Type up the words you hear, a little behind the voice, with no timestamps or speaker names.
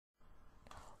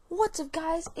What's up,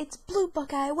 guys? It's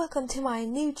BlueBuckeye. Welcome to my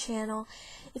new channel.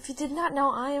 If you did not know,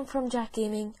 I am from Jack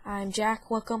Gaming. I'm Jack.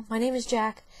 Welcome. My name is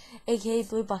Jack, aka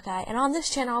BlueBuckeye, and on this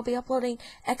channel I'll be uploading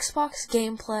Xbox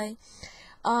gameplay.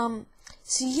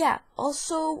 So yeah.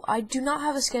 Also, I do not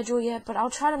have a schedule yet, but I'll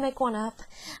try to make one up.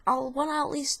 I'll want to at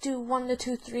least do one to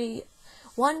two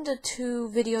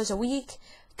videos a week,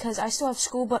 because I still have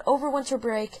school. But over winter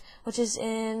break, which is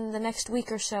in the next week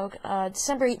or so,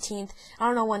 December 18th, I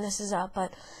don't know when this is up,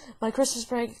 but my Christmas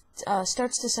break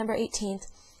starts December 18th,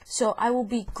 so I will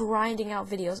be grinding out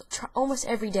videos almost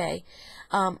every day.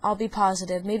 I'll be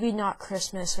positive, maybe not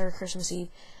Christmas or Christmas Eve,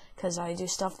 because I do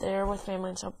stuff there with family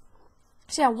and stuff.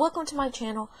 So yeah, welcome to my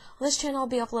channel. On this channel I'll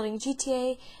be uploading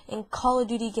GTA and Call of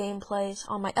Duty gameplays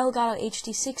on my Elgato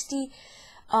HD60.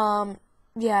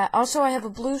 Yeah, also I have a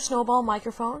blue snowball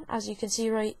microphone, as you can see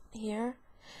right here.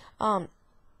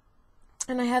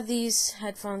 And I have these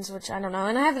headphones, which I don't know,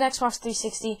 and I have an Xbox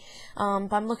 360,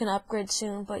 but I'm looking to upgrade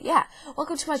soon. But yeah,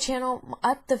 welcome to my channel.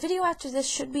 The video after this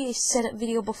should be a setup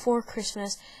video before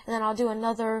Christmas, and then I'll do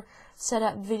another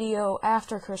setup video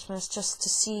after Christmas, just to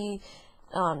see,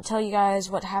 tell you guys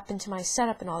what happened to my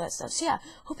setup and all that stuff. So yeah,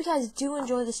 hope you guys do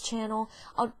enjoy this channel.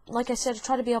 Like I said,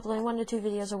 try to be uploading 1 to 2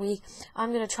 videos a week.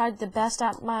 I'm gonna try the best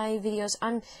at my videos.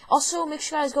 Also, make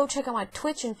sure you guys go check out my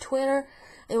Twitch and Twitter.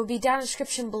 It will be down in the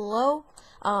description below.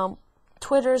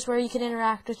 Twitter is where you can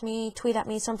interact with me, tweet at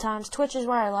me sometimes. Twitch is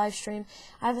where I live stream.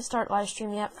 I haven't started live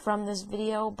streaming yet from this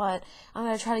video, but I'm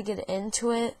gonna try to get into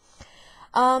it.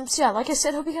 So yeah, like I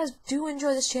said, hope you guys do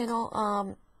enjoy this channel.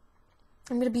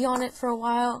 I'm going to be on it for a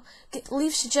while.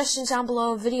 Leave suggestions down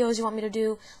below, videos you want me to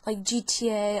do, like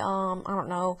GTA, I don't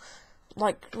know,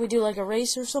 like we do like a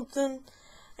race or something.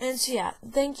 And so yeah,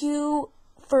 thank you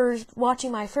for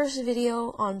watching my first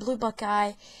video on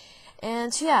BlueBuckeye.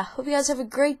 And so yeah, hope you guys have a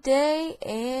great day,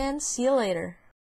 and see you later.